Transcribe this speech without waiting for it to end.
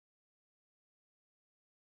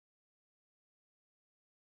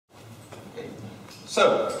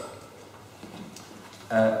So,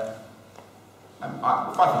 if I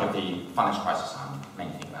think of the financial crisis, I'm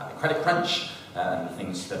mainly thinking about the credit crunch and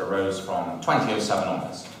things that arose from 2007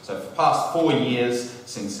 onwards. So for the past 4 years,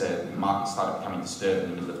 since the market started becoming disturbed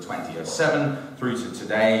in the middle of 2007 through to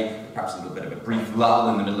today, perhaps a little bit of a brief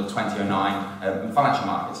lull in the middle of 2009, financial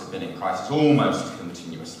markets have been in crisis almost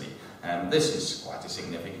continuously. This is quite a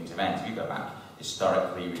significant event. If you go back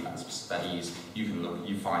historically, we've done some studies,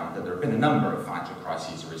 you find that there have been a number of financial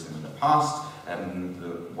crises arisen in the past.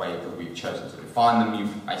 The way that we've chosen to define them,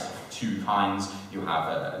 you've basically two kinds. You have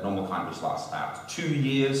a normal kind which lasts about 2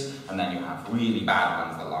 years, and then you have really bad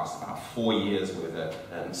ones that last about 4 years with a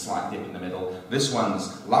slight dip in the middle. This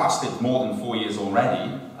one's lasted more than 4 years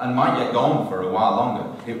already and might get gone for a while longer.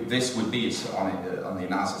 This would be, on the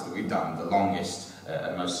analysis that we've done, the longest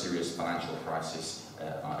and most serious financial crisis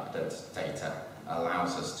that data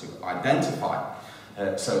allows us to identify.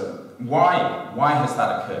 So why has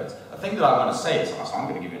that occurred? The thing that I want to say is, so I'm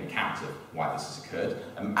going to give you an account of why this has occurred.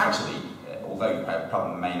 Actually, although you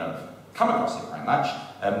probably may not have come across it very much,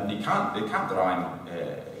 the account that I'm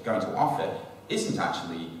going to offer isn't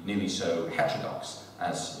actually nearly so heterodox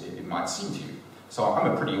as it might seem to you. So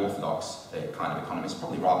I'm a pretty orthodox kind of economist,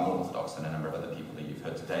 probably rather more orthodox than a number of other people that you've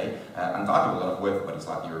heard today. And I do a lot of work with bodies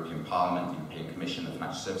like the European Parliament, the European Commission, the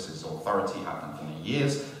Financial Services Authority, have done for many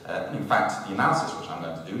years. And in fact, the analysis which I'm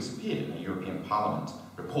going to do is appeared in a European Parliament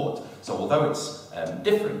report. So although it's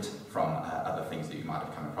different from other things that you might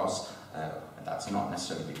have come across, that's not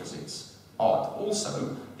necessarily because it's odd.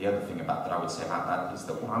 Also, the other thing that I would say about that is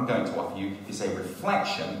that what I'm going to offer you is a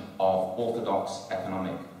reflection of orthodox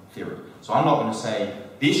economic theory. So I'm not going to say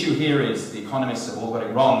the issue here is the economists have all got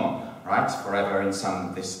it wrong, right? Forever in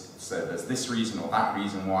so there's this reason or that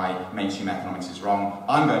reason why mainstream economics is wrong.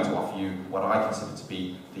 I'm going to offer you what I consider to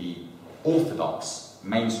be the orthodox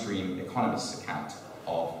mainstream economists' account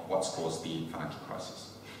of what's caused the financial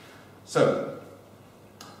crisis. So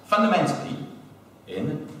fundamentally,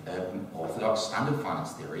 in orthodox standard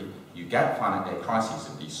finance theory, you get crises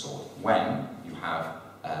of this sort when you have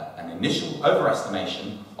an initial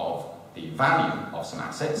overestimation of the value of some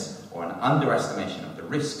assets or an underestimation of the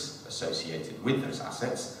risks associated with those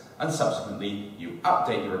assets, and subsequently you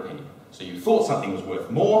update your opinion. So you thought something was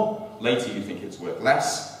worth more, later you think it's worth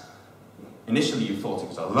less. Initially you thought it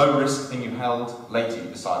was a low risk thing you held, later you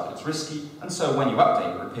decide that it's risky, and so when you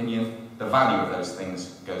update your opinion, the value of those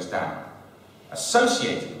things goes down.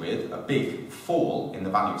 Associated with a big fall in the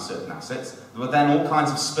value of certain assets, there were then all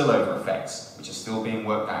kinds of spillover effects, which are still being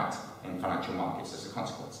worked out in financial markets as a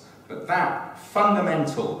consequence. But that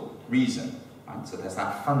fundamental reason, right, so there's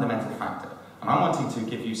that fundamental factor, and I'm wanting to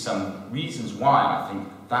give you some reasons why I think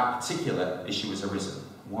that particular issue has arisen.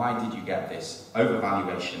 Why did you get this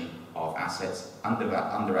overvaluation of assets,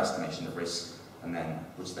 underestimation of risk, and then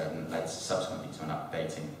which then led subsequently to an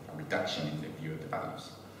updating, a reduction in the view of the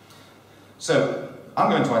values? So I'm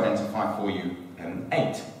going to identify for you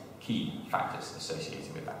 8 key factors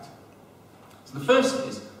associated with that. So the first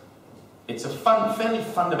is, it's a fairly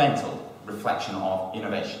fundamental reflection of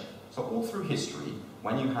innovation. So all through history,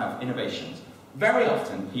 when you have innovations, very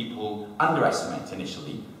often people underestimate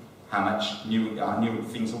initially how much new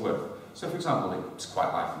things are worth. So for example, it's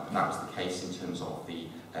quite likely that was the case in terms of the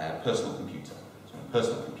personal computer. So when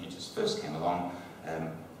personal computers first came along,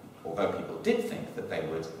 although people did think that they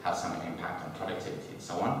would have some impact on productivity and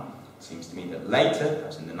so on, it seems to me that later,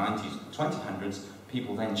 perhaps in the 90s, 2000s,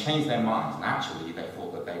 people then changed their minds, and actually they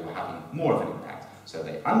thought that they were having more of an impact. So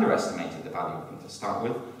they underestimated the value of them to start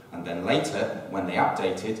with, and then later, when they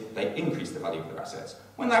updated, they increased the value of their assets.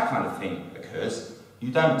 When that kind of thing occurs,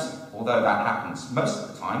 you don't, although that happens most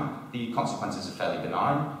of the time, the consequences are fairly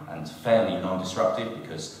benign and fairly non-disruptive,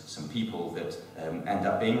 because some people that end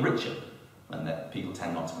up being richer, and that people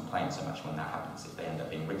tend not to complain so much when that happens, if they end up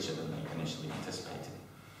being richer than they initially anticipated.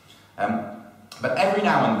 But every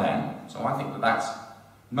now and then, so I think that that's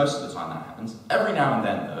most of the time that happens, every now and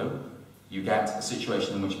then though, you get a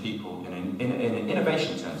situation in which people, in an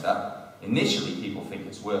innovation turns up, initially people think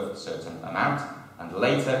it's worth a certain amount, and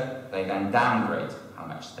later they then downgrade how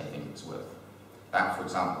much they think it's worth. That, for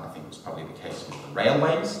example, I think was probably the case with the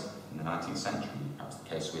railways in the 19th century, perhaps the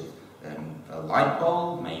case with a light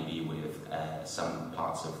bulb, maybe with some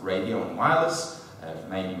parts of radio and wireless,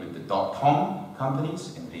 maybe with the dot-com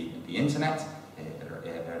companies in the internet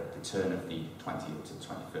at the turn of the 20th to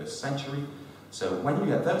 21st century. So when you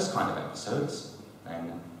get those kind of episodes,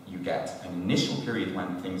 then you get an initial period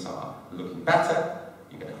when things are looking better,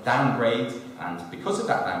 you get a downgrade, and because of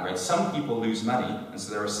that downgrade, some people lose money, and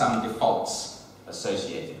so there are some defaults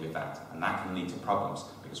associated with that, and that can lead to problems,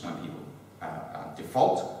 because when people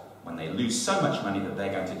default, when they lose so much money that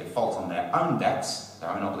they're going to default on their own debts, their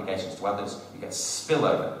own obligations to others, you get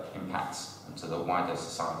spillover impacts into the wider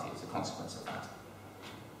society as a consequence of that.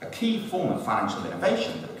 A key form of financial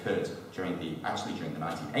innovation that occurred during the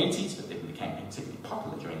 1980s, but that became particularly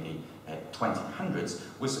popular during the 2000s,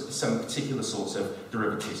 was some particular sorts of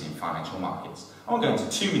derivatives in financial markets. I won't go into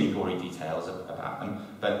too many gory details about them,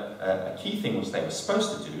 but a key thing which they were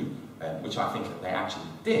supposed to do, which I think that they actually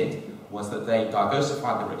did, was that they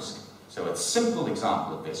diversified the risk. So a simple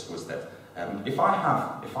example of this was that if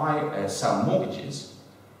I sell mortgages,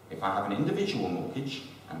 if I have an individual mortgage,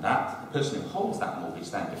 and the person who holds that mortgage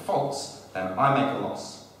then defaults, then I make a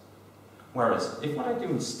loss. Whereas if what I do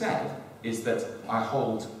instead is that I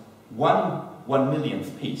hold one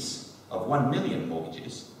millionth piece of 1 million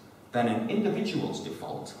mortgages, then an individual's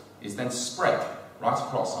default is then spread right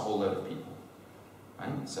across a whole load of people.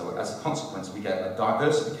 Right? So as a consequence, we get a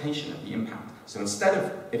diversification of the impact. So instead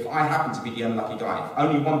of, if I happen to be the unlucky guy, if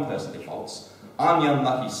only one person defaults, I'm the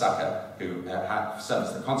unlucky sucker who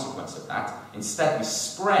suffers the consequence of that. Instead, we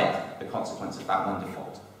spread the consequence of that one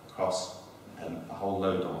default across a whole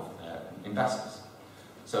load of investors.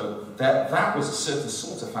 So that was a certain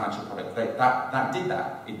sort of financial product that did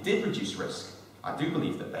that. It did reduce risk. I do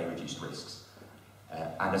believe that they reduced risks.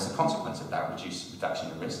 And as a consequence of that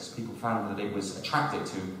reduction in risks, people found that it was attractive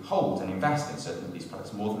to hold and invest in certain of these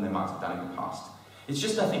products more than they might have done in the past. It's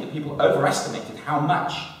just, I think, that people overestimated how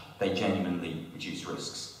much they genuinely reduce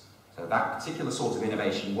risks. So that particular sort of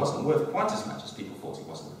innovation wasn't worth quite as much as people thought it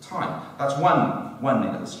was at the time. That's one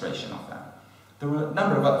illustration of that. There were a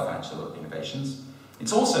number of other financial innovations.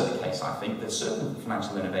 It's also the case, I think, that certain of the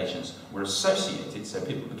financial innovations were associated, so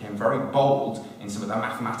people became very bold in some of the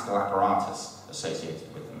mathematical apparatus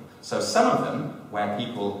associated with them. So some of them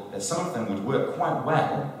would work quite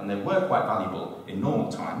well, and they were quite valuable in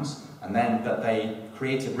normal times, and then that they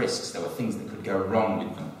created risks. There were things that could go wrong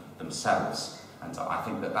with them themselves, and I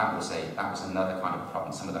think that was another kind of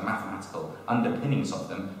problem. Some of the mathematical underpinnings of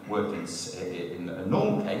them worked in a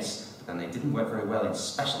normal case, but then they didn't work very well in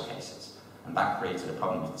special cases, and that created a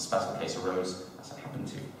problem if the special case arose, as it happened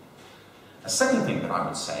to. A second thing that I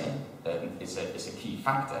would say is a key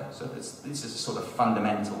factor. So this is a sort of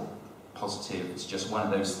fundamental positive. It's just one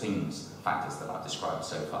of those factors that I've described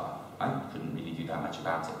so far. I couldn't really do that much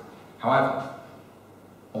about it. However,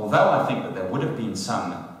 although I think that there would have been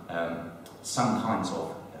some kinds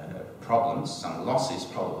of problems, some losses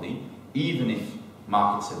probably, even if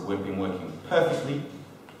markets had been working perfectly,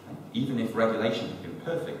 even if regulation had been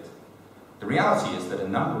perfect, the reality is that a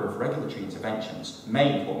number of regulatory interventions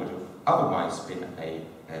made what would have otherwise been a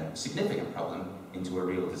significant problem into a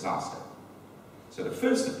real disaster. So the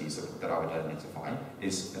first of these that I would identify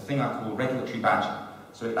is a thing I call regulatory badging.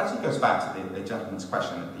 So it actually goes back to the gentleman's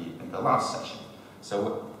question in the last session.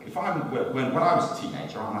 So when I was a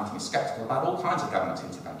teenager, I might have been sceptical about all kinds of government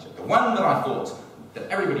intervention. The one that I thought that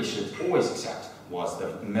everybody should always accept was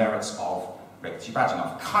the merits of regulatory badging,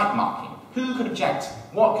 of kite marking. Who could object?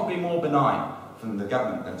 What could be more benign from the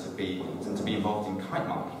government than to be involved in kite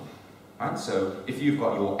marking? Right? So if you've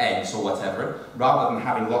got your eggs or whatever, rather than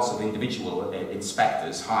having lots of individual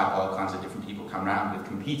inspectors hired by all kinds of different people come around with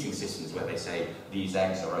competing systems where they say these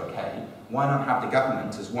eggs are okay, why not have the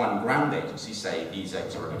government as one ground agency say these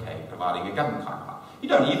eggs are okay, providing a government kite mark? You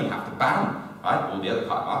don't even have to ban all the other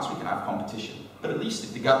kite marks, we can have competition. But at least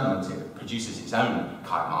if the government produces its own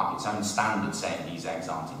kite mark, its own standard saying these eggs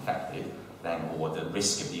aren't infected, then, or the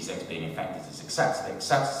risk of these eggs being infected is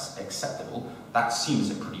acceptable, that seems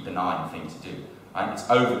a pretty benign thing to do. Right? It's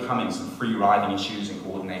overcoming some free riding issues and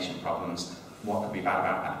coordination problems. What could be bad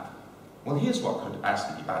about that? Well, here's what could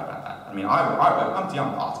actually be bad about that. I mean, I'm part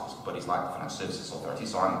of bodies like the Financial Services Authority,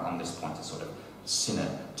 so I'm on this point a sort of sinner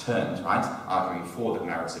turned, right? Arguing for the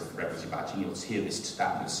merits of regulatory badging. You'll see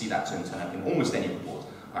that term turn up in almost any report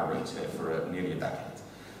I wrote for nearly a decade.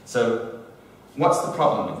 So, what's the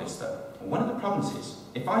problem with this, though? Well, one of the problems is,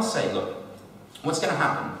 if I say, look, what's going to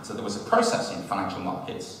happen? So there was a process in financial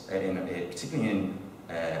markets, particularly in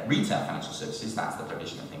retail financial services, that's the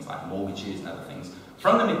provision of things like mortgages and other things.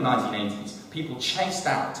 From the mid-1980s, people chased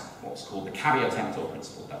out what's called the caveat emptor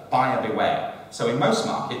principle, the buyer beware. So in most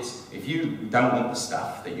markets, if you don't want the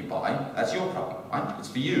stuff that you buy, that's your problem, right? It's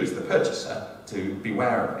for you as the purchaser to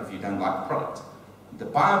beware of if you don't like the product. The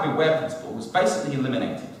buyer beware principle was basically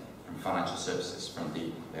eliminated from financial services from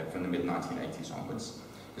the mid-1980s onwards,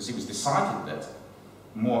 because it was decided that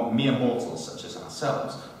mere mortals such as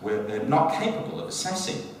ourselves were not capable of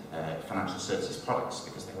assessing financial services products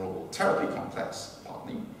because they were all terribly complex,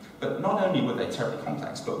 partly. But not only were they terribly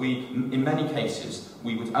complex, but in many cases,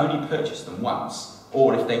 we would only purchase them once,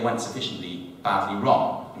 or if they went sufficiently badly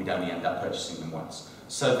wrong, we'd only end up purchasing them once.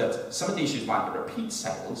 So that some of the issues like the repeat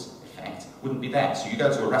sales effect wouldn't be there. So you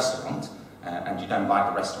go to a restaurant and you don't like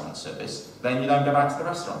the restaurant service, then you don't go back to the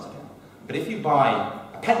restaurant again. But if you buy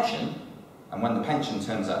a pension, and when the pension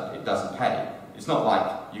turns up it doesn't pay, it's not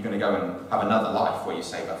like you're going to go and have another life where you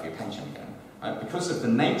save up for your pension again. Because of the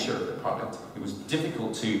nature of the product, it was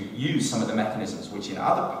difficult to use some of the mechanisms which in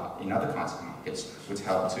other kinds of markets would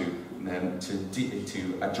help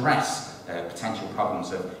to address potential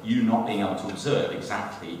problems of you not being able to observe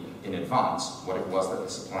exactly in advance what it was that the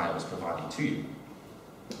supplier was providing to you.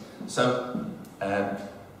 So,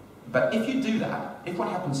 but if you do that, if what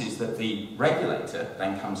happens is that the regulator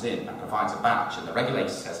then comes in and provides a badge, and the regulator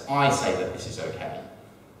says, I say that this is okay,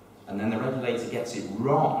 and then the regulator gets it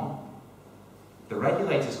wrong, the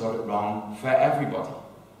regulator's got it wrong for everybody.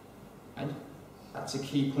 Right? That's a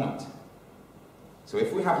key point. So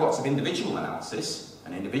if we have lots of individual analysis,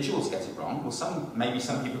 and individuals get it wrong, well, maybe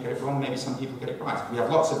some people get it wrong, maybe some people get it right. If we have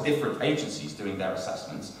lots of different agencies doing their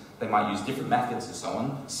assessments, they might use different methods and so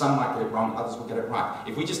on. Some might get it wrong, others will get it right.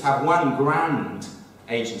 If we just have one grand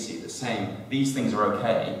agency that's saying, these things are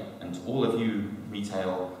okay, and all of you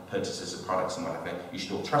retail purchasers of products and whatever, you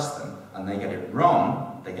should all trust them, and they get it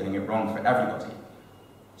wrong, they're getting it wrong for everybody.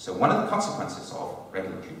 So one of the consequences of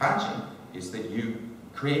regulatory badging is that you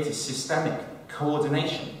create a systemic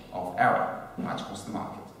coordination of error right across the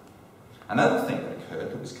market. Another thing that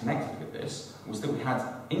occurred that was connected with this was that we had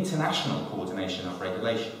international coordination of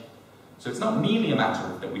regulation. So it's not merely a matter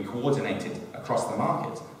of that we coordinated across the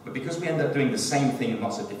market, but because we end up doing the same thing in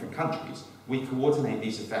lots of different countries, we coordinate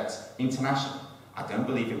these effects internationally. I don't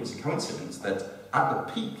believe it was a coincidence that at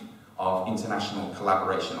the peak of international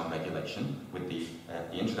collaboration on regulation, with the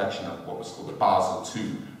introduction of what was called the Basel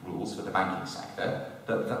II rules for the banking sector,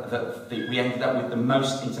 that we ended up with the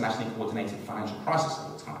most internationally coordinated financial crisis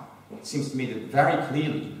of all time. It seems to me that very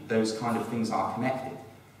clearly those kind of things are connected.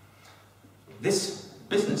 This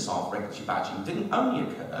business of regulatory badging didn't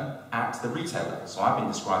only occur at the retail level, so I've been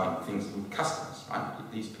describing things with customers, right,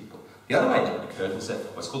 with these people. The other way that it occurred was at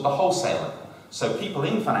what's called the wholesale level. So people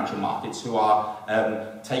in financial markets who are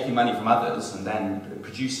taking money from others and then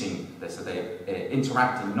producing this, so they're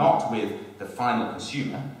interacting not with the final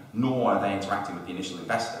consumer, nor are they interacting with the initial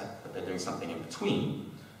investor, but they're doing something in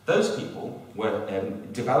between. Those people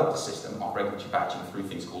developed a system of regulatory badging through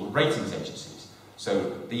things called ratings agencies. So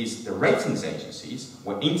the ratings agencies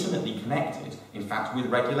were intimately connected, in fact, with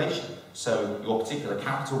regulation. So your particular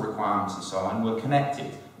capital requirements and so on were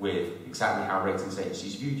connected with exactly how ratings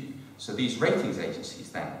agencies viewed you. So these ratings agencies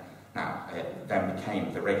then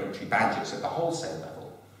became the regulatory badgers at the wholesale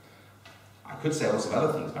level. I could say lots of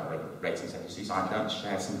other things about ratings agencies. I don't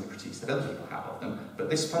share some of the critiques that other people have of them, but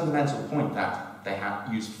this fundamental point that they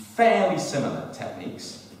have used fairly similar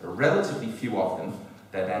techniques, relatively few of them,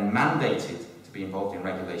 they're then mandated to be involved in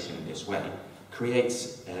regulation in this way,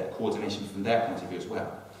 creates coordination from their point of view as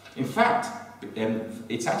well. In fact,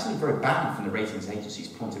 it's actually very bad from the ratings agency's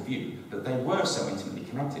point of view that they were so intimately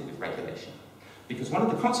connected with regulation. Because one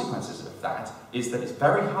of the consequences of that is that it's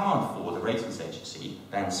very hard for the ratings agency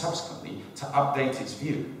then subsequently to update its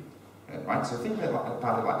view. Right? So think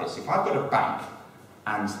about it like this. If I've got a bank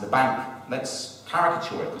and the bank, let's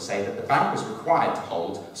caricature it and say that the bank was required to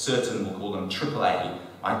hold certain, we'll call them AAA,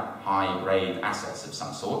 right, high-grade assets of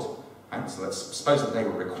some sort. Right? So let's suppose that they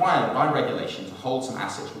were required by regulation to hold some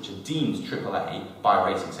assets which are deemed AAA by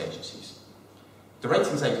ratings agencies. The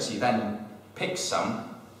ratings agency then picks some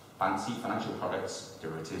fancy financial products,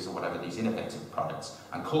 derivatives or whatever, these innovative products,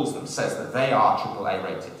 and calls them, says that they are AAA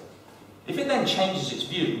rated. If it then changes its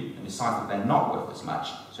view and decides that they're not worth as much,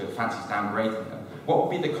 so it fancies downgrading them, what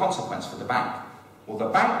would be the consequence for the bank? Well, the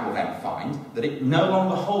bank will then find that it no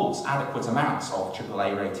longer holds adequate amounts of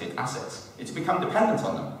AAA rated assets. It's become dependent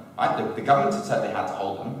on them. Right? The government had said they had to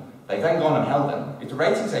hold them. They've then gone and held them. If the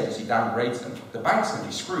ratings agency downgrades them, the bank's going to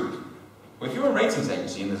be screwed. Well, if you're a ratings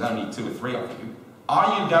agency and there's only 2 or 3 of you,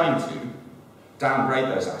 are you going to downgrade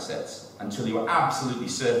those assets until you're absolutely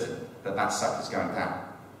certain that that sucker's going down?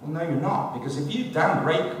 Well, no, you're not, because if you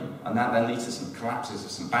downgrade them and that then leads to some collapses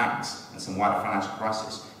of some banks and some wider financial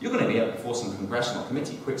crisis, you're going to be up before some congressional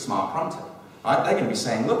committee, quick, smart, pronto. Right? They're going to be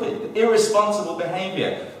saying, look, irresponsible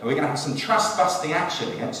behaviour, and we're going to have some trust-busting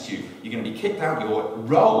action against you. You're going to be kicked out. Your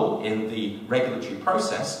role in the regulatory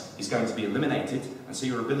process is going to be eliminated, and so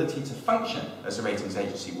your ability to function as a ratings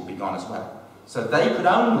agency will be gone as well. So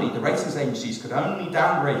the ratings agencies could only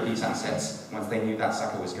downgrade these assets once they knew that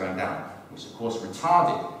sucker was going down, which of course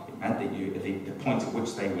retarded. It meant that the point at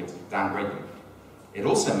which they would downgrade them. It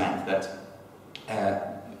also meant that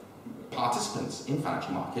participants in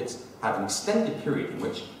financial markets have an extended period in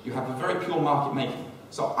which you have a very pure market making.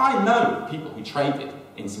 So I know people who traded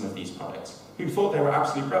in some of these products who thought they were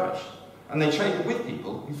absolute rubbish. And they traded with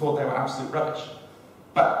people who thought they were absolute rubbish.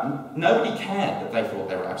 But nobody cared that they thought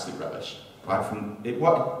they were absolute rubbish. Right?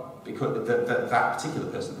 Because that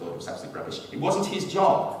particular person thought it was absolute rubbish. It wasn't his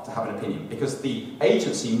job to have an opinion, because the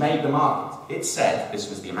agency made the market. It said this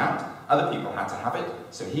was the amount. Other people had to have it,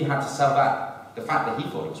 so he had to sell that. The fact that he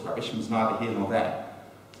thought it was rubbish was neither here nor there.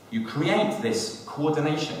 You create this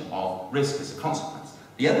coordination of risk as a consequence.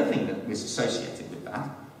 The other thing that was associated with that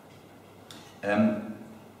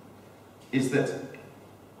is that,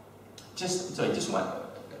 just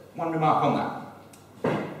one remark on that.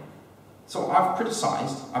 So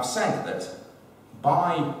I've said that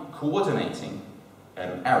by coordinating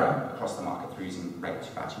error across the market through using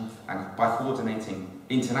regulatory badging, and by coordinating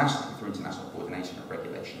internationally through international coordination of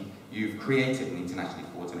regulation, you've created an internationally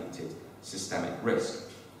coordinated systemic risk.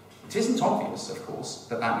 It isn't obvious, of course,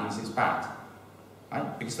 that that means it's bad.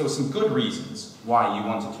 Right? Because there were some good reasons why you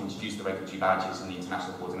wanted to introduce the regulatory badges and the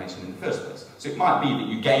international coordination in the first place. So it might be that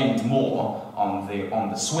you gained more on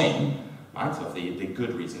the swing, right, of the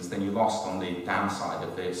good reasons than you lost on the downside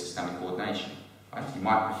of the systemic coordination. Right? You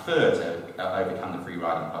might prefer to overcome the free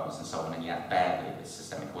riding problems and so on, and yet bear the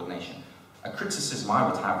systemic coordination. A criticism I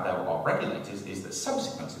would have, though, of regulators is that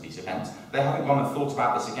subsequent to these events, they haven't gone and thought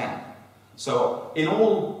about this again. So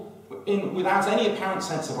without any apparent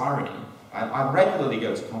sense of irony, I regularly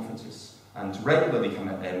go to conferences and regularly come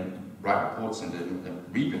and write reports and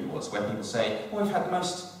read reports where people say, well, we've had the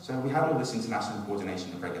most, so we had all this international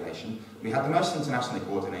coordination of regulation, we had the most internationally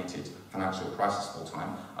coordinated financial crisis of all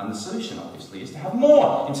time, and the solution, obviously, is to have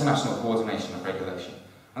more international coordination of regulation.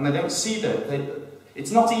 And they don't see that,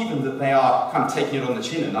 it's not even that they are kind of taking it on the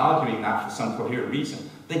chin and arguing that for some coherent reason.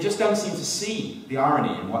 They just don't seem to see the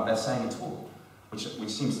irony in what they're saying at all, which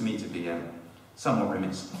seems to me to be somewhat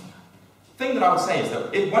remiss. The thing that I would say is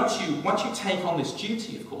that once you take on this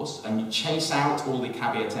duty, of course, and you chase out all the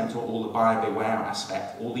caveat emptor, all the buyer beware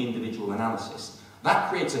aspect, all the individual analysis, that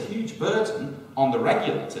creates a huge burden on the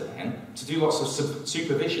regulator then to do lots of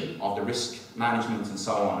supervision of the risk management and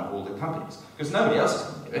so on of all the companies, because nobody else is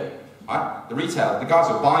going to do it. Right? The retailer, the guys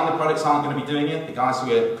who are buying the products aren't going to be doing it, the guys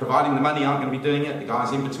who are providing the money aren't going to be doing it, the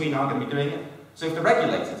guys in between aren't going to be doing it. So if the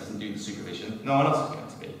regulator doesn't do the supervision, no one else is going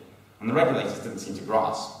to be. And the regulators didn't seem to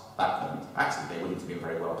grasp that point. Actually, they wouldn't have been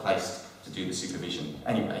very well placed to do the supervision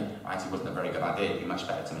anyway. Right? It wasn't a very good idea. It'd be much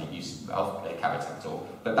better to make use of caveat emptor.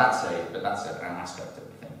 But that's an aspect of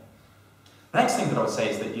the thing. The next thing that I would say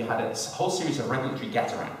is that you had a whole series of regulatory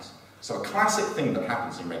get-arounds. So a classic thing that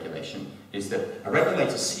happens in regulation is that a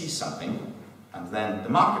regulator sees something, and then the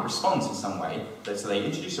market responds in some way. So they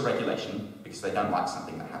introduce a regulation because they don't like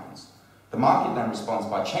something that happens. The market then responds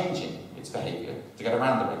by changing its behaviour to get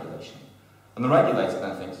around the regulation. And the regulator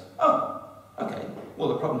then thinks, oh, okay, well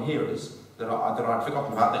the problem here is that I'd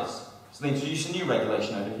forgotten about this. So they introduce a new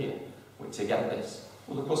regulation over here to get this.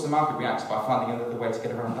 Well, of course, the market reacts by finding another way to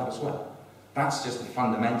get around that as well. That's just a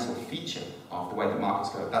fundamental feature of the way that markets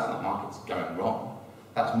go. That's not markets going wrong.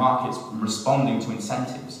 That's markets responding to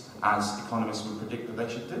incentives as economists would predict that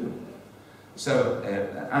they should do. So,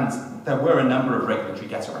 and there were a number of regulatory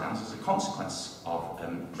get-arounds as a consequence of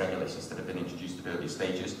regulations that have been introduced at earlier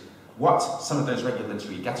stages. What some of those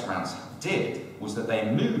regulatory get-arounds did was that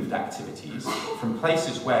they moved activities from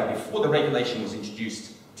places where, before the regulation was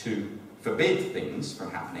introduced to forbid things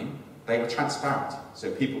from happening, they were transparent,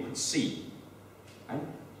 so people could see. Right?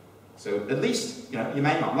 So at least, you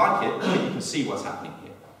may not like it, but you can see what's happening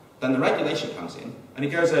here. Then the regulation comes in, and it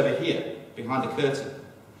goes over here, behind a curtain.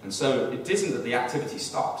 And so it isn't that the activity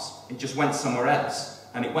stops, it just went somewhere else,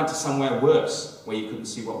 and it went to somewhere worse, where you couldn't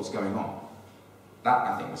see what was going on. That,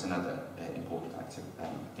 I think, was another important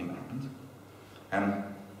thing that happened.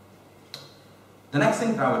 The next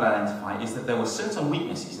thing that I would identify is that there were certain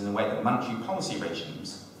weaknesses in the way that monetary policy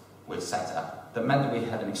regimes were set up that meant that we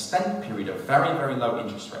had an extended period of very, very low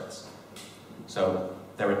interest rates. So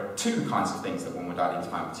there are two kinds of things that one would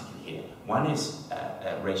identify particularly here. One is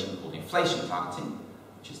a regime called inflation targeting,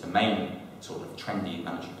 which is the main sort of trendy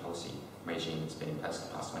monetary policy regime that's been in place for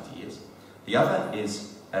the past 20 years. The other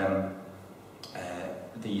is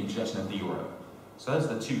the introduction of the euro. So those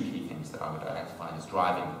are the two key things that I would identify as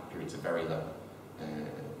driving periods of very low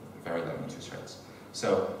interest rates.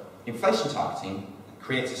 So inflation targeting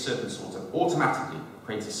creates a certain sort of, automatically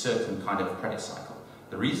creates a certain kind of credit cycle.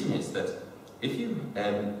 The reason is that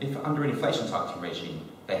if under an inflation targeting regime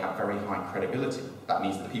they have very high credibility, that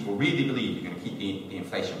means that people really believe you're going to keep the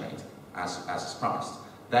inflation rate as is promised,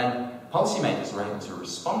 then policymakers are able to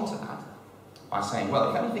respond to that by saying, well,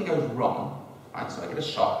 if anything goes wrong, right, so I get a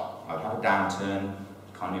shock, I would have a downturn,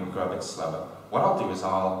 the economy would grow a bit slower. What I'll do is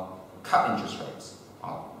I'll cut interest rates.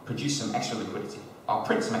 I'll produce some extra liquidity. I'll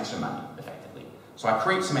print some extra money, effectively. So I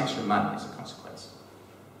create some extra money as a consequence.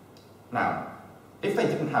 Now, if they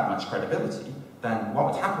didn't have much credibility, then what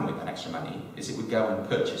would happen with that extra money is it would go and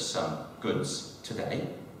purchase some goods today,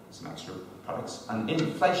 some extra products, and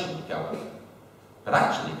inflation would go up. But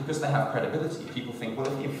actually, because they have credibility, people think, well,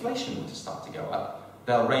 if the inflation were to start to go up,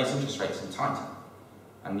 they'll raise interest rates and tighten.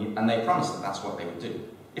 And they promise that that's what they would do.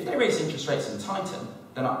 If they raise interest rates and tighten,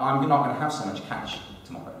 then I'm not going to have so much cash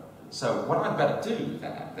tomorrow. So what I'd better do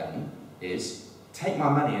then is take my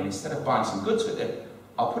money and instead of buying some goods with it,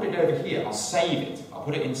 I'll put it over here, I'll save it, I'll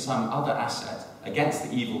put it in some other asset against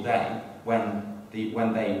the evil day when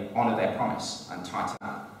they honour their promise and tighten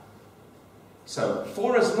up. So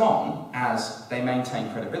for as long as they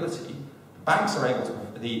maintain credibility, banks are able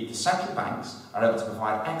to, the central banks are able to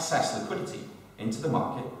provide excess liquidity into the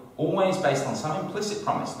market, always based on some implicit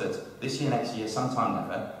promise that this year, next year, sometime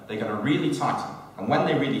never, they're going to really tighten. And when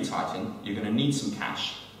they really tighten, you're going to need some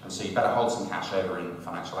cash, and so you better hold some cash over in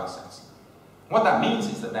financial assets. What that means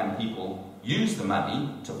is that then people use the money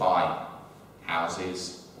to buy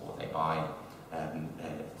houses, or they buy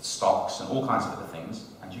stocks and all kinds of other things,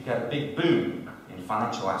 and you get a big boom in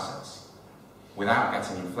financial assets without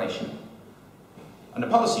getting inflation. And the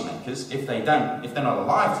policymakers, if they're not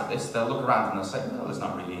alive to this, they'll look around and they'll say, well, there's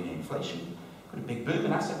not really any inflation. Got a big boom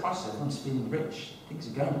in asset prices, everyone's feeling rich, things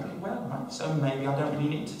are going pretty well, right? So maybe I don't really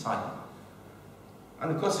need to tighten. And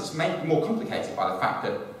of course it's made more complicated by the fact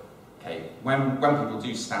that, okay, when people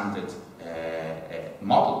do standard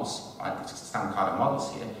models, right, standard kind of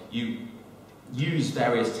models here, you use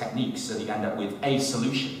various techniques so that you end up with a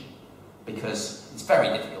solution, because it's very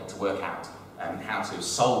difficult to work out how to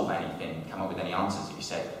solve anything, come up with any answers if you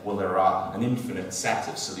say, well, there are an infinite set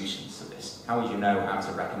of solutions to this. How would you know how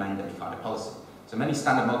to recommend any kind of policy? So many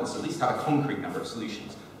standard models at least have a concrete number of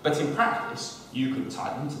solutions. But in practice, you could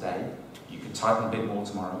tighten today, you could tighten a bit more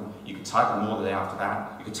tomorrow, you could tighten more the day after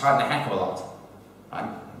that, you could tighten a heck of a lot,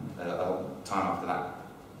 right? Time after that.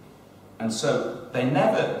 And so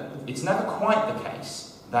it's never quite the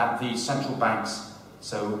case that the central banks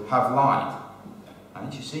have lied.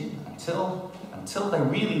 And you see, until they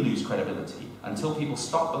really lose credibility, until people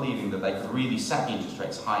stop believing that they can really set the interest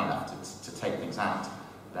rates high enough to take things out,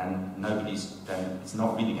 then it's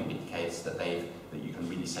not really going to be the case that you can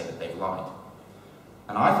really say that they've lied.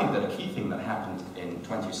 And I think that a key thing that happened in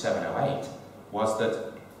 2007-08 was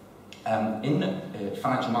that in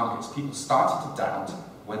financial markets, people started to doubt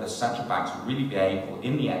whether central banks would really be able,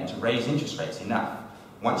 in the end, to raise interest rates enough.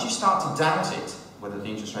 Once you start to doubt it, whether the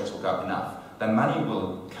interest rates will go up enough, then money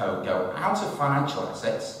will go out of financial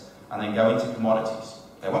assets and then go into commodities.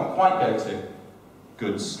 They won't quite go to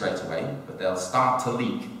goods straight away, but they'll start to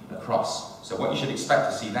leak across. So what you should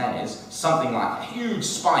expect to see then is something like a huge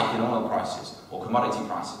spike in oil prices or commodity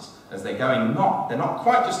prices, as they're not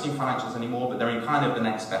quite just in financials anymore, but they're in kind of the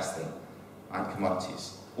next best thing, right?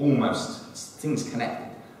 Commodities, almost things connected.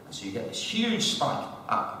 And so you get this huge spike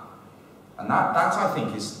up. And that I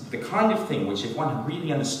think is the kind of thing which, if one had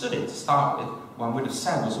really understood it to start with, one would have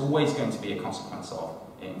said was always going to be a consequence of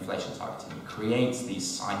inflation targeting. It creates these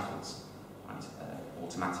cycles, right,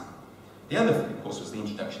 automatically. The other thing, of course, was the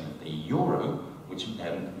introduction of the euro, which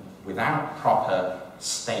without proper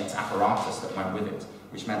state apparatus that went with it,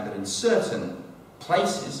 which meant that in certain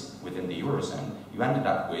places within the eurozone, you ended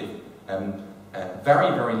up with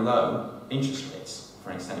very, very low interest rates for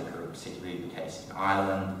an extended period, particularly the case in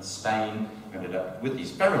Ireland, Spain. You ended up with these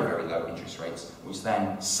very, very low interest rates, which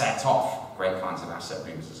then set off great kinds of asset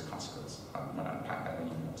booms as a consequence. I won't unpack that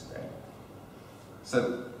anymore today.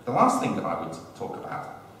 So the last thing that I would talk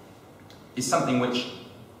about is something which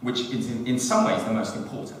is in some ways the most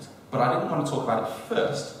important. But I didn't want to talk about it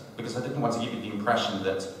first because I didn't want to give you the impression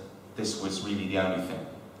that this was really the only thing.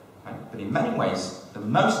 Right? But in many ways, the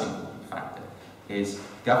most important factor is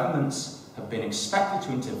governments have been expected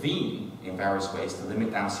to intervene in various ways to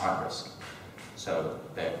limit downside risk. So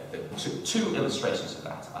there are two illustrations of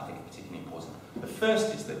that I think are particularly important. The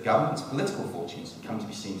first is that governments' political fortunes have come to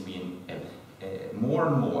be seen to be more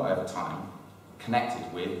and more over time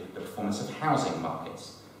connected with the performance of housing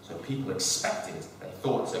markets. So people expected, they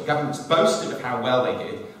thought, so governments boasted of how well they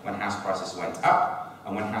did when house prices went up,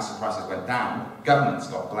 and when house prices went down, governments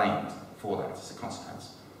got blamed for that as a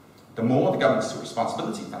consequence. The more the governments took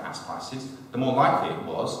responsibility for house prices, the more likely it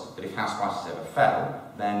was that if house prices ever fell,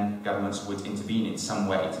 then governments would intervene in some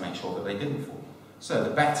way to make sure that they didn't fall. So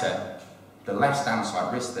the less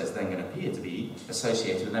downside risk there's then going to appear to be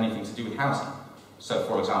associated with anything to do with housing. So,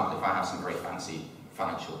 for example, if I have some very fancy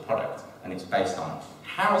financial product and it's based on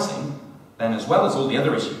housing, then as well as all the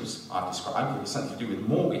other issues I've described, with something to do with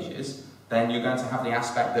mortgages, then you're going to have the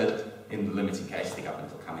aspect that, in the limited case, the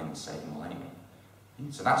government will come in and save them all anyway.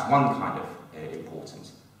 So that's one kind of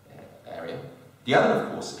important area. The other,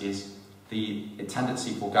 of course, is the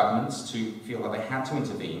tendency for governments to feel that they had to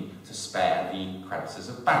intervene to spare the creditors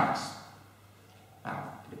of banks. Now,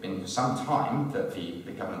 it had been for some time that the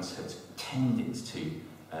governments had tended to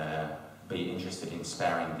be interested in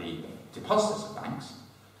sparing the depositors of banks.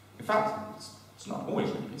 In fact, it's not always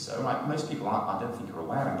really been so, right? Most people, I don't think, are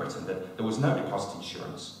aware in Britain that there was no deposit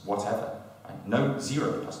insurance whatever. Right?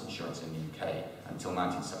 Zero deposit insurance in the UK until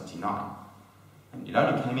 1979. And it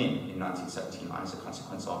only came in 1979 as a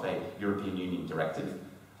consequence of a European Union directive.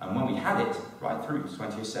 And when we had it, right through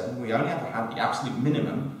 2007, we only ever had the absolute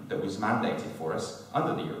minimum that was mandated for us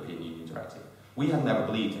under the European Union directive. We had never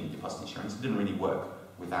believed in deposit insurance. It didn't really work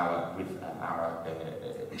with our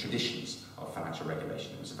traditions of financial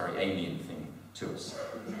regulation. It was a very alien thing to us.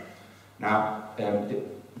 Now,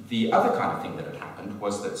 the other kind of thing that had happened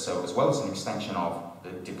was that, so as well as an extension of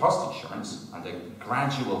the deposit insurance and a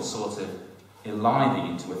gradual sort of eliding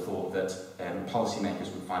into a thought that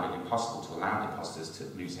policymakers would find it impossible to allow depositors to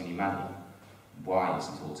lose any money. Why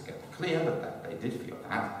isn't altogether clear, but that they did feel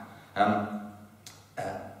that.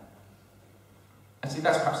 I think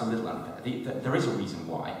that's perhaps a little unfair. There is a reason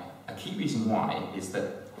why. A key reason why is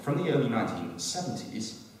that from the early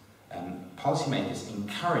 1970s, policymakers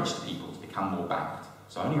encouraged people to become more banked.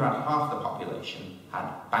 So only around half the population had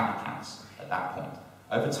bank accounts at that point.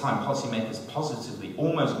 Over time, policymakers positively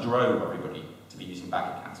almost drove everybody to be using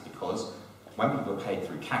bank accounts because when people were paid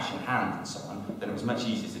through cash in hand and so on, then it was much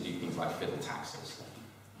easier to do things like fill taxes.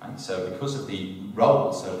 Right? So because of the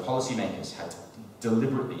role, so policymakers had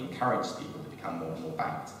deliberately encouraged people to become more and more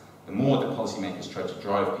banked. The more that policymakers tried to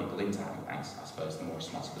drive people into having banks, I suppose, the more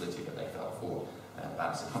responsibility that they felt for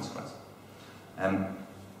that as a consequence.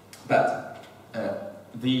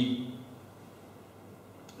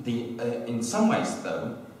 In some ways,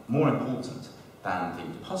 though, more important than the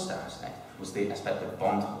depositor aspect was the aspect of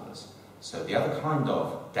bondholders. So the other kind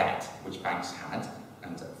of debt which banks had,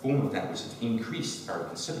 and a form of debt which had increased very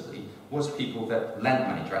considerably, was people that lent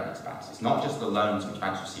money directly to banks. It's not just the loans which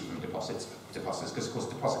banks receive from depositors, because of course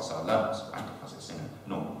deposits are loans. Bank deposits in a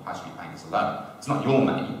normal high street bank is a loan. It's not your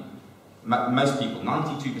money. Most people,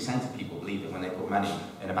 92% of people, believe that when they put money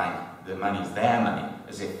in a bank, the money is their money,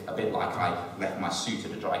 as if, a bit like I left my suit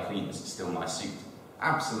at a dry cleaner's, it's still my suit.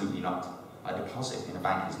 Absolutely not. A deposit in a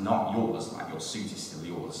bank is not yours, like your suit is still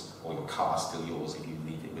yours, or your car is still yours if you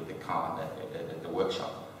leave it with the car at the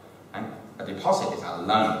workshop. And a deposit is a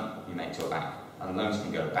loan you make to a bank, and loans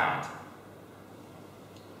can go bad.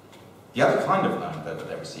 The other kind of loan that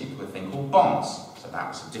they received was a thing called bonds. So that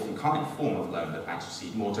was a different kind of form of loan that banks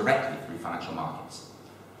received more directly through financial markets.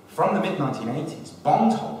 From the mid-1980s,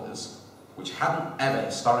 bondholders, which hadn't ever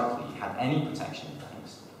historically had any protection in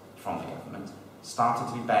banks from the government, started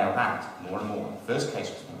to be bailed out more and more. The first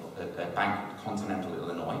case was a bank called Continental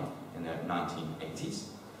Illinois in the 1980s.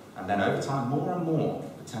 And then over time, more and more,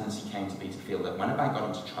 the tendency came to be to feel that when a bank got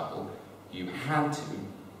into trouble, you had to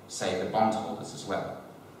save the bondholders as well.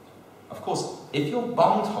 Of course, if your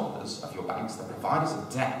bondholders of your banks, the providers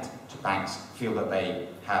of debt to banks, feel that they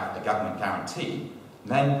have a government guarantee,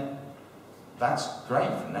 then that's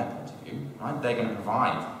great from their point of view, right? They're going to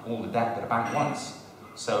provide all the debt that a bank wants.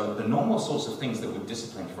 So the normal sorts of things that would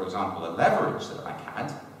discipline, for example, the leverage that a bank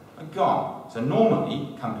had, are gone. So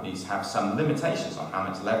normally, companies have some limitations on how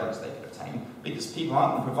much leverage they can obtain, because people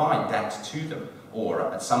aren't going to provide debt to them,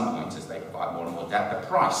 or at some point, as they provide more and more debt, the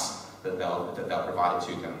price that they'll provide it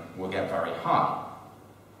to them will get very high.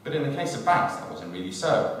 But in the case of banks, that wasn't really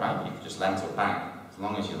so, right? You could just lend to a bank as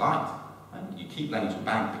long as you liked. Right? You keep lending to a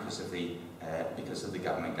bank because of the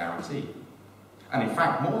government guarantee. And in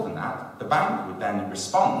fact, more than that, the bank would then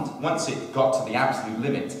respond once it got to the absolute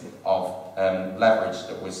limit of leverage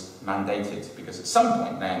that was mandated, because at some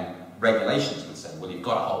point then regulations would say, well, you've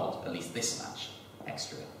got to hold at least this much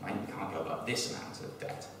extra, right? You can't go above this amount of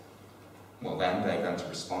debt. Well, then they're going to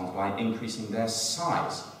respond by increasing their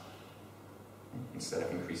size instead of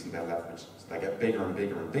increasing their leverage. So they get bigger and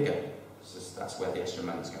bigger and bigger. So that's where the extra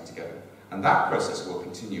money is going to go. And that process will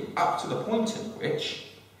continue up to the point at which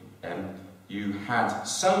you had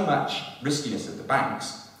so much riskiness at the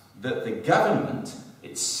banks that the government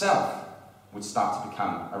itself would start to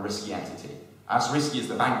become a risky entity. As risky as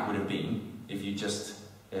the bank would have been if you'd just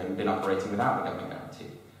been operating without the government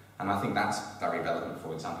guarantee. And I think that's very relevant,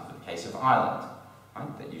 for example, for the case of Ireland,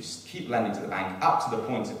 right? That you keep lending to the bank up to the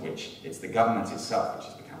point at which it's the government itself which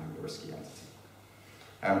is becoming the risky entity.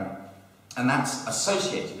 And that's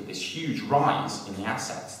associated with this huge rise in the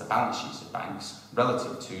assets, the balance sheets of banks,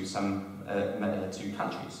 relative to some to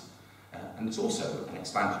countries. And it's also an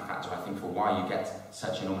explanatory factor, I think, for why you get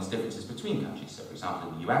such enormous differences between countries. So, for example,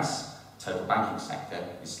 in the US, the total banking sector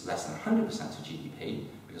is less than 100% of GDP,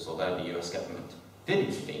 because although the US government did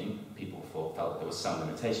intervene, people felt that there was some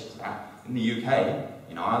limitation to that. In the UK,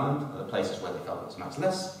 in Ireland, other places where they felt there was much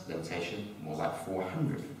less limitation, more like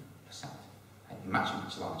 400%. Much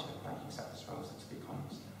larger banking sectors relative to the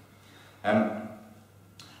economies.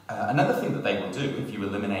 Another thing that they will do, if you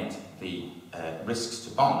eliminate the risks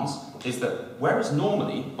to bonds, is that whereas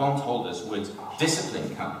normally bondholders would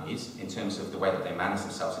discipline companies in terms of the way that they manage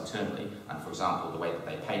themselves internally, and for example the way that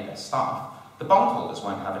they pay their staff, the bondholders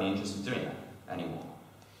won't have any interest in doing that anymore.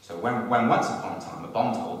 So when once upon a time a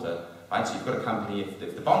bondholder, right, so you've got a company, if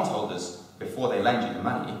the bondholders, before they lend you the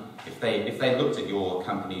money, if they looked at your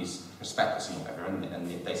company's prospectus and whatever,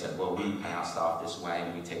 and if they said, well, we pay our staff this way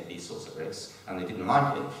and we take these sorts of risks, and they didn't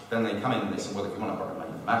like it, then they come in and they say, well, if you want to borrow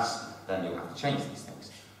money from us, then you'll have to change these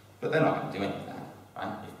things. But they're not going to do any of that,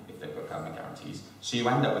 right, if they've got government guarantees. So you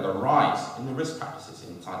end up with a rise in the risk practices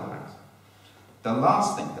inside the banks. The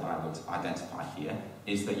last thing that I would identify here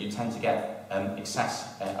is that you tend to get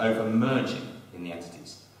excess over-merging in the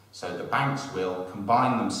entities. So the banks will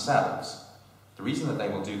combine themselves. The reason that they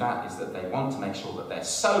will do that is that they want to make sure that they're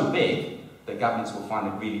so big that governments will find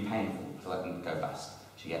it really painful to let them go bust.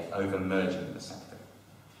 So you get over-merging in the sector.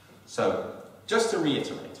 So, just to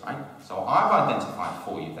reiterate, right? So I've identified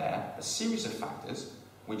for you there a series of factors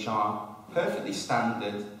which are perfectly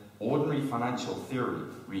standard, ordinary financial theory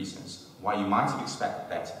reasons why you might have expected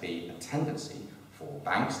there to be a tendency for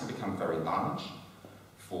banks to become very large,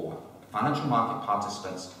 for financial market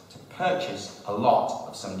participants to purchase a lot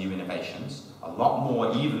of some new innovations, a lot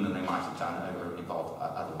more even than they might have done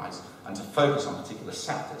otherwise, and to focus on particular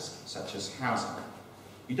sectors, such as housing.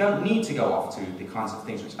 You don't need to go off to the kinds of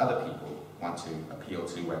things which other people want to appeal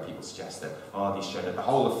to, where people suggest that, oh, these show that the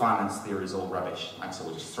whole of finance theory is all rubbish, and so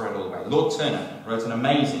we'll just throw it all away. Lord Turner wrote an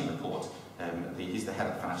amazing report. He's the head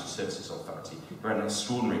of the Financial Services Authority. He wrote an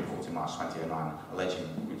extraordinary report in March 2009, alleging,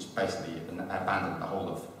 which basically abandoned the whole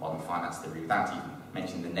of modern finance theory without even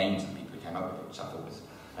mentioning the names of the people who came up with it, which I thought was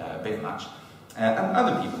a bit much. And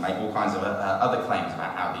other people make all kinds of other claims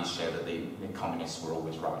about how these show that the economists were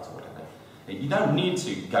always right or whatever. You don't need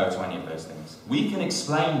to go to any of those things. We can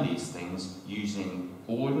explain these things using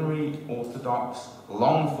ordinary, orthodox,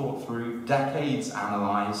 long thought through, decades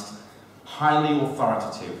analysed, highly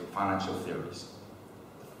authoritative financial theories.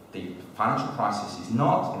 The financial crisis is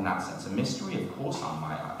not, in that sense, a mystery. Of course,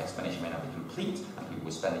 my explanation may not be complete, and people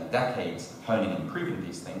were spending decades honing and improving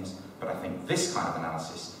these things, but I think this kind of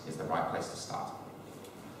analysis is the right place to start.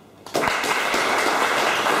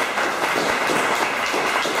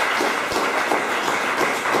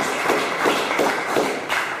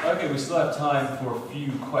 Okay, we still have time for a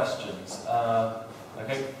few questions.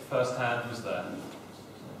 Okay, first hand was there.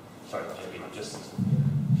 Sorry, JB, just...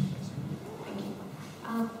 Thank you.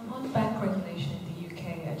 On bank regulation in the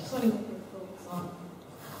UK, I just want to get your thoughts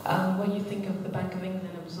on when you think of the Bank of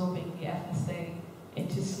England absorbing the FSA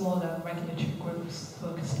into smaller regulatory groups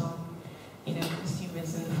focused on,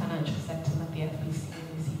 consumers in the financial sector like the FPC and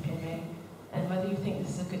the CPMA, and whether you think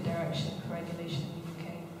this is a good direction for regulation in the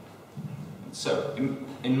UK. So,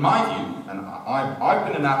 in my view, and I've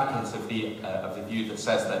been an advocate of the view that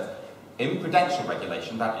says that in prudential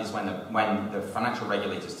regulation, that is when the financial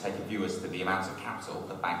regulators take a view as to the amount of capital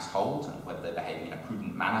that banks hold and whether they're behaving in a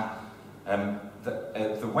prudent manner.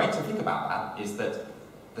 The way to think about that is that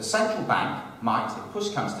the central bank might, if push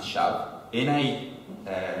comes to shove, in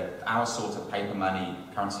our sort of paper money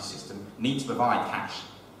currency system, need to provide cash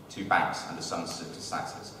to banks under some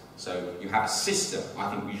circumstances. So you have a system.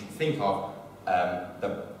 I think we should think of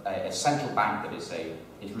a central bank that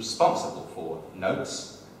is responsible for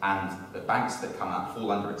notes, and the banks that come out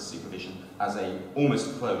fall under its supervision as a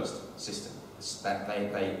almost closed system.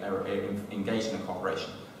 They are engaged in a cooperation.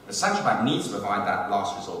 The central bank needs to provide that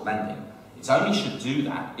last resort lending. It only should do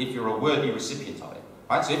that if you're a worthy recipient of it.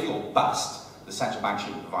 Right? So if you're bust, the central bank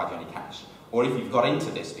shouldn't provide you any cash. Or if you've got into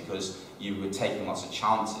this because you were taking lots of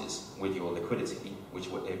chances with your liquidity, which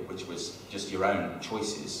was just your own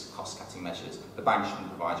choices, cost-cutting measures, the bank shouldn't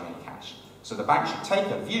provide you any cash. So the bank should take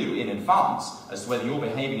a view in advance as to whether you're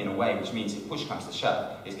behaving in a way which means if push comes to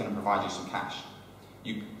shove, it's going to provide you some cash.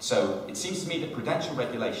 So it seems to me that prudential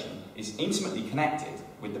regulation is intimately connected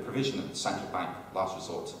with the provision of the central bank last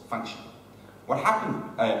resort function. What happened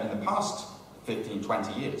in the past 15,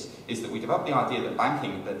 20 years is that we developed the idea that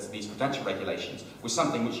banking, that these prudential regulations, was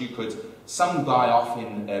something which you could some guy off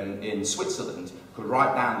in Switzerland could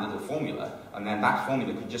write down a little formula, and then that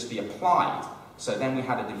formula could just be applied. So then we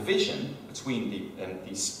had a division between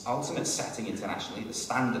the ultimate setting internationally, the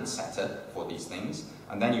standard setter for these things,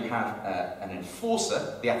 and then you have an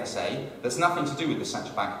enforcer, the FSA, that's nothing to do with the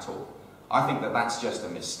central bank at all. I think that that's just a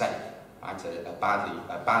mistake, right? A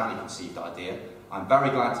badly conceived idea. I'm very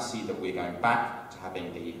glad to see that we're going back to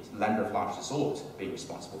having the lender of last resort being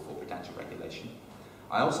responsible for prudential regulation.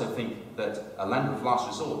 I also think that a lender of last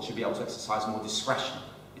resort should be able to exercise more discretion.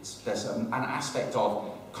 There's an aspect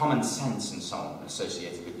of common sense and so on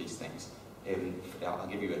associated with these things. I'll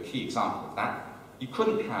give you a key example of that. You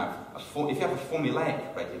couldn't have, if you have a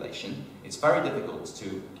formulaic regulation, it's very difficult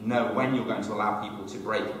to know when you're going to allow people to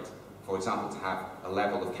break it. For example, to have a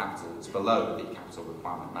level of capital that's below the capital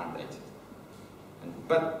requirement mandated.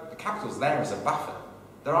 But the capital's there as a buffer.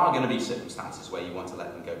 There are going to be circumstances where you want to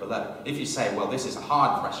let them go below. If you say, well, this is a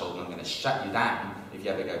hard threshold and I'm going to shut you down if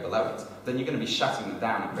you ever go below it, then you're going to be shutting them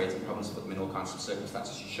down and creating problems for them in all kinds of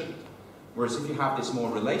circumstances you shouldn't. Whereas if you have this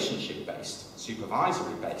more relationship-based,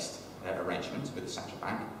 supervisory-based arrangement with the central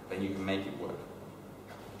bank, then you can make it work.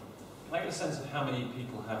 Can I get a sense of how many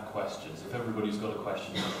people have questions? If everybody's got a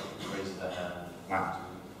question, raise their hand.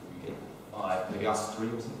 Wow. Maybe ask 3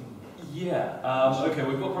 or something? Yeah. Okay,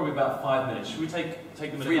 we've got probably about 5 minutes. Should we take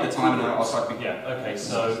them in 3 at a time? Yeah, okay,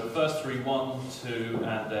 so first 3, 1, 2,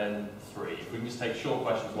 and then 3. If we can just take short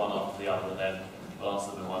questions one after the other, and then we'll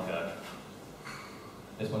answer them in one go.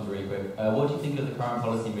 This one's really quick. What do you think of the current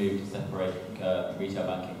policy move to separate retail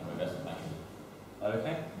banking from investment banking?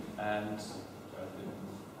 Okay, and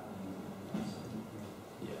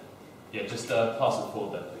yeah, just pass it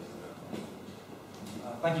forward then, please.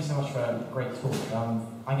 Thank you so much for a great talk.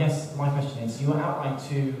 I guess my question is, you outlined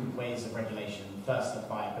 2 ways of regulation. First,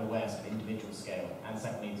 by a awareness of individual scale, and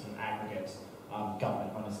secondly, sort of aggregate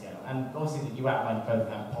government on a scale. And obviously, you outlined both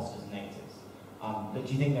have positives and negatives. But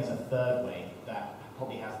do you think there's a third way that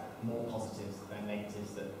probably has more positives than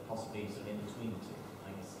negatives that possibly sort of in between the 2?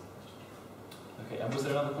 I guess. Okay, and was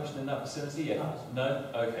there another question in that vicinity? Yeah. No?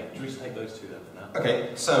 Okay, do we just take those 2 then for now?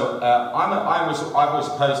 Okay, so I've always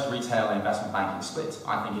opposed retail and investment banking split.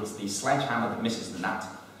 I think it's the sledgehammer that misses the nut.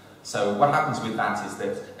 So what happens with that is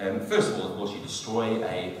that, first of all, of course, you destroy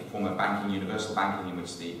a form of banking, universal banking, in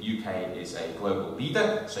which the UK is a global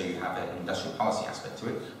leader, so you have an industrial policy aspect to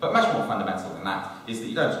it. But much more fundamental than that is that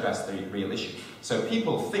you don't address the real issue. So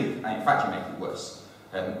people think, and in fact you make it worse.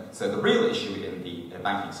 So the real issue in the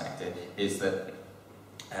banking sector is that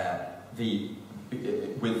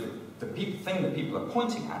thing that people are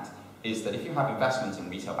pointing at is that if you have investment in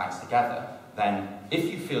retail banks together, then if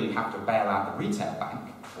you feel you have to bail out the retail bank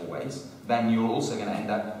always, then you're also going to end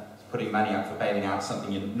up putting money up for bailing out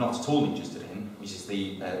something you're not at all interested in, which is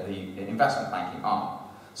the investment banking arm.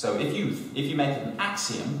 So if you make it an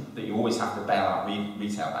axiom that you always have to bail out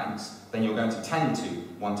retail banks, then you're going to tend to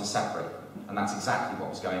want to separate them. And that's exactly what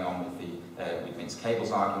was going on with Vince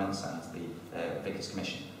Cable's arguments and the Vickers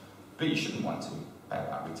Commission. But you shouldn't want to bail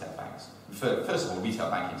out retail banks. First of all, retail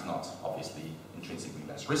banking is not obviously intrinsically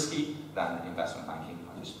less risky than investment banking.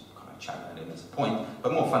 I just kind of chat that in as a point.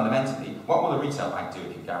 But more fundamentally, what will a retail bank do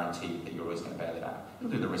if you guarantee that you're always going to bail it out?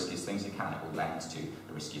 It'll do the riskiest things it can. It will lend to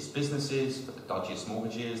the riskiest businesses, for the dodgiest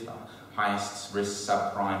mortgages, the highest risk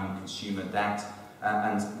subprime consumer debt.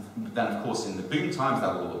 And then, of course, in the boom times,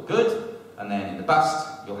 that will look good. And then in the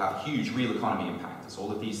bust, you'll have huge real economy impact. It's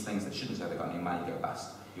all of these things that shouldn't say they've got any money go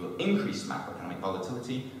bust. You will increase macroeconomic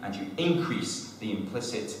volatility, and you increase the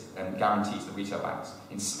implicit guarantees to retail banks.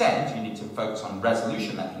 Instead, you need to focus on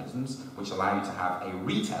resolution mechanisms which allow you to have a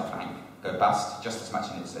retail bank go bust just as much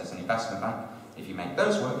as an investment bank. If you make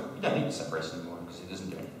those work, you don't need the separation anymore because it doesn't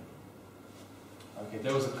do anything. Okay,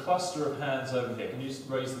 there was a cluster of hands over here. Can you just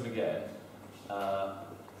raise them again?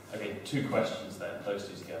 Okay, 2 questions then, those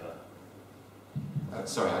 2 together.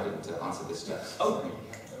 Sorry, I didn't answer this yet. Oh,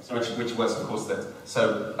 which was, of course, that.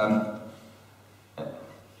 So,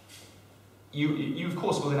 you of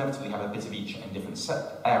course will inevitably have a bit of each in different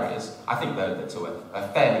areas. I think, though, that to a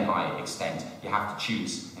fairly high extent, you have to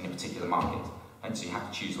choose in a particular market. And so you have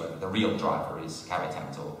to choose whether the real driver is carrot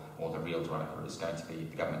or the real driver is going to be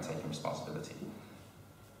the government taking responsibility.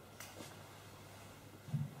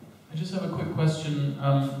 I just have a quick question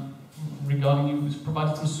regarding, you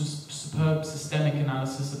provided some superb systemic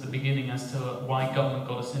analysis at the beginning as to why government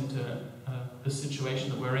got us into the situation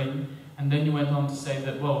that we're in, and then you went on to say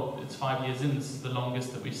that, well, it's 5 years in, this is the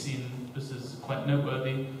longest that we've seen, this is quite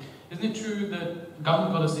noteworthy. Isn't it true that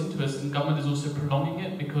government got us into this and government is also prolonging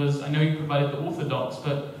it? Because I know you provided the orthodox,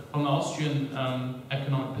 but from the Austrian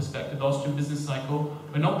economic perspective, the Austrian business cycle,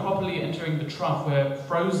 we're not properly entering the trough. We're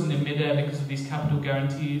frozen in midair because of these capital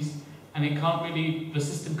guarantees, and it can't really, the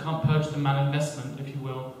system can't purge the malinvestment, if you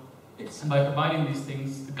will. And by providing these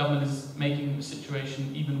things, the government is making the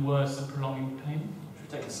situation even worse and prolonging the pain.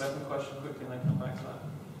 Should we take the second question quickly and then come back to that?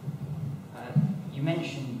 You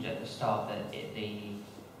mentioned at the start that the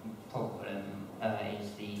problem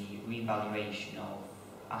is the revaluation of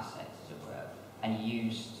assets, as it were, and you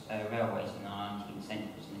used railways in the 19th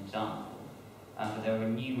century as an example. But there were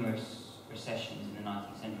numerous recessions in the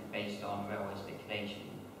 19th century based on railway speculation.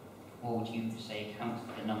 What would you say accounts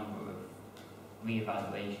for the number of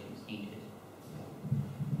reevaluations needed?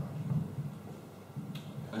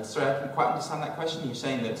 Sorry, I didn't quite understand that question. You're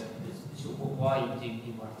saying that... So why do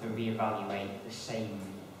people have to reevaluate the same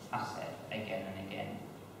asset again and again?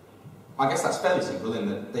 I guess that's fairly simple in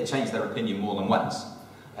that they change their opinion more than once.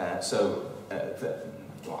 Well,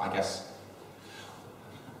 I guess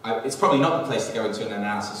it's probably not the place to go into an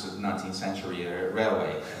analysis of the 19th century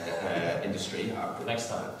railway industry. Next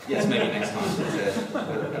time. Yes, maybe next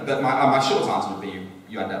time. But my short answer would be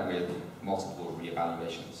you end up with multiple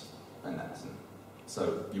re-evaluations.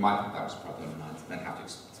 So you might think that was a problem and then have to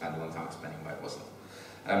spend a long time explaining why it wasn't.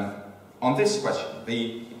 On this question,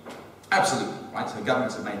 absolutely, right? So the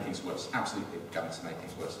governments have made things worse. Absolutely, the governments have made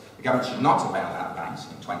things worse. The government should not have bailed out the banks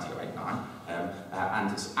in 2008-9,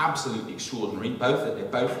 and it's absolutely extraordinary, both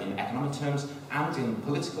in economic terms and in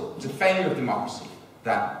political. It's a failure of democracy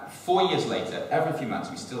that 4 years later, every few months,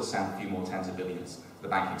 we still send a few more tens of billions to the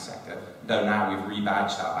banking sector, though now we've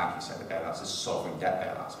rebadged our banking sector bailouts as sovereign debt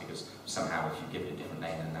bailouts, because somehow if you give it a different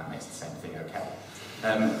name, then that makes the same thing okay.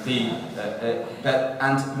 I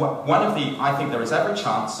think there is every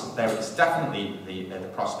chance, there is definitely the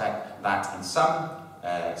prospect that in some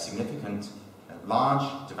significant, large,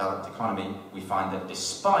 developed economy, we find that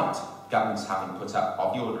despite governments having put up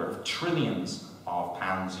of the order of trillions of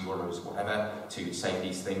pounds, euros, whatever, to save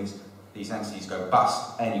these things, these entities go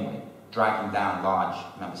bust anyway, dragging down large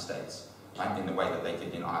member states, right, in the way that they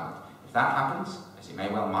did in Ireland. If that happens, as it may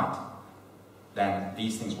well might, then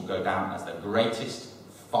these things will go down as the greatest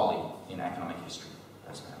folly in economic history.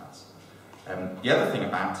 The other thing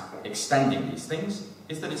about extending these things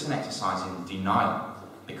is that it's an exercise in denial,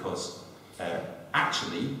 because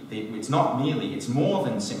actually it's more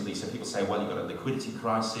than simply, so people say, well, you've got a liquidity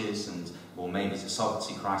crisis or maybe it's a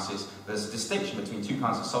solvency crisis. There's a distinction between two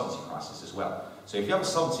kinds of solvency crisis as well. So if you have a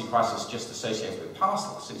solvency crisis just associated with past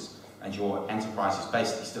losses and your enterprise is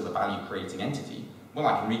basically still a value creating entity, well,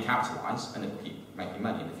 I can recapitalise and it will keep making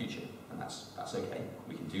money in the future, and that's okay,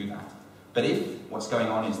 we can do that. But if what's going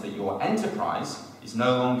on is that your enterprise is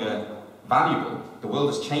no longer valuable, the world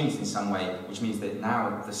has changed in some way, which means that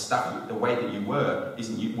now the way that you were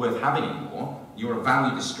isn't worth having anymore, you're a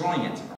value destroying enterprise.